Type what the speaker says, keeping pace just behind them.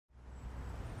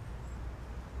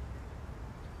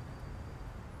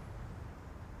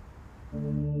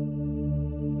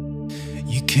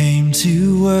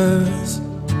to earth,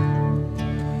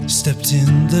 stepped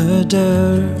in the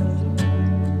dirt,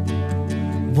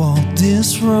 walked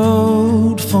this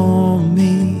road for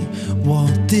me,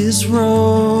 walked this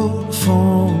road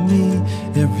for me.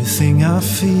 Everything I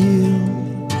feel,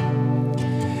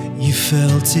 you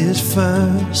felt it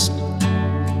first.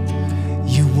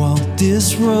 You walked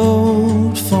this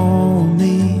road for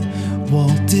me,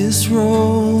 walked this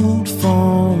road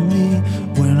for me.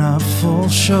 When I fall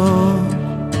short,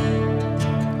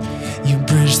 you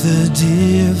bridge the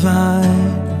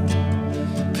divide,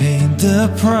 paid the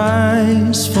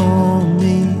price for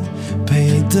me,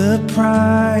 paid the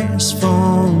price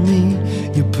for me.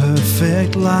 Your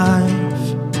perfect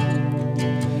life,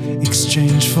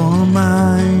 exchanged for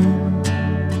mine.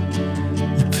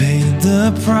 You paid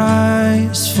the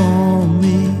price for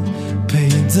me,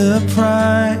 paid the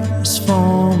price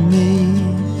for me.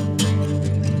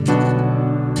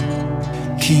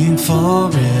 King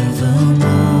forevermore,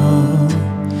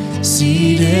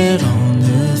 seated on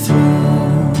the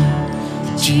throne.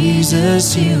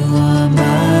 Jesus, you are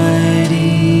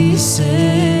mighty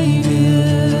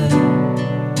Savior.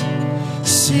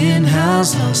 Sin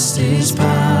has lost its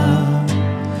power,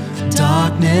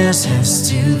 darkness has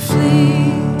to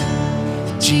flee.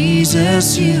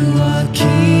 Jesus, you are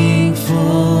King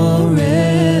forever.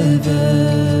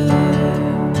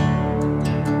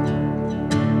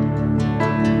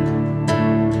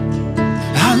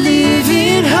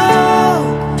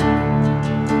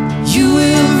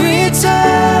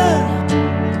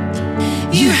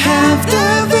 You have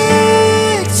the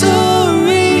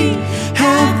victory,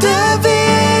 have the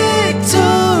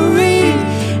victory.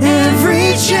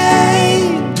 Every chain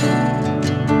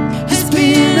has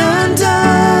been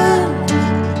undone.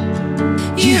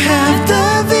 You have the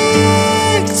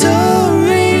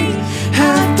victory,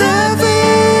 have the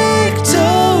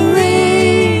victory.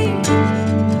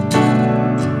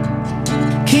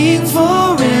 King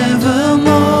forevermore,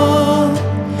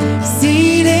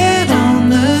 seated on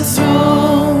the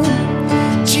throne.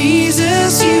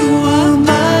 Jesus, you are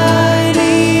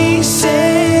mighty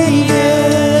Savior.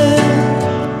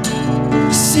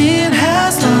 Sin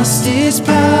has lost its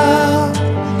power,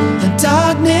 and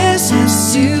darkness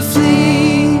has to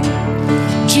flee.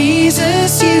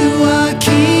 Jesus, you are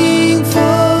King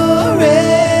forever.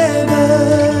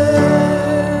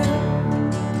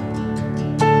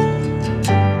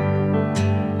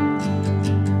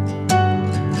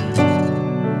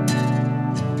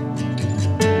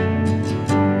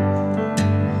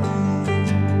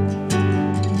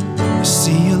 I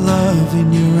see your love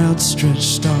in your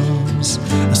outstretched arms.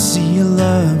 I see your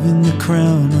love in the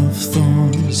crown of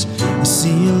thorns. I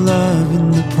see your love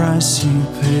in the price you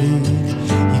paid.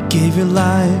 You gave your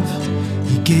life,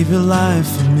 you gave your life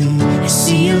for me. I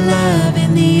see your love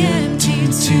in the empty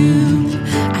tomb.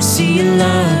 I see your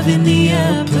love in the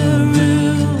upper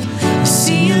room. I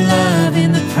see your love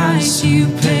in the price you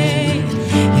paid.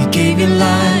 You gave your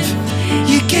life,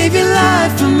 you gave your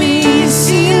life for me. I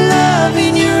see your love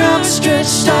in your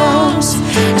outstretched arms.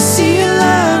 I see your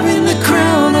love in the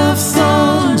crown of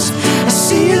thorns. I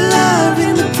see your love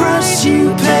in the price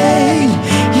you paid.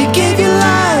 You gave your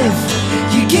life,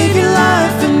 you gave your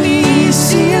life for me. I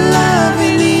see your love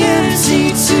in the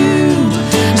empty tomb.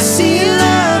 I see your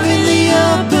love in the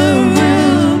upper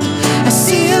room. I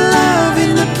see your love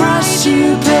in the price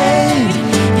you paid.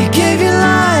 You gave your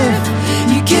life,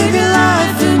 you gave your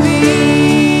life for me.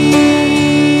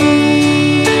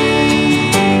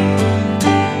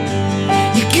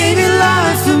 You gave your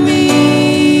life for me.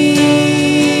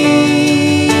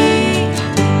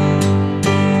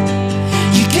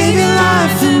 You gave your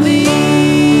life for me.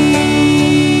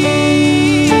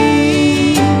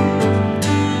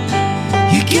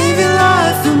 You gave your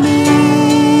life for me.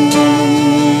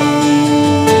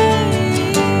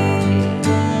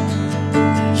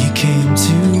 You came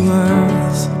to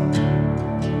earth,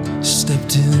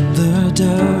 stepped in the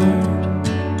dirt,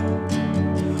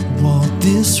 walked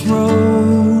this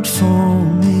road for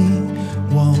me,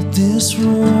 walked this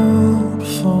road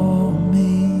for me.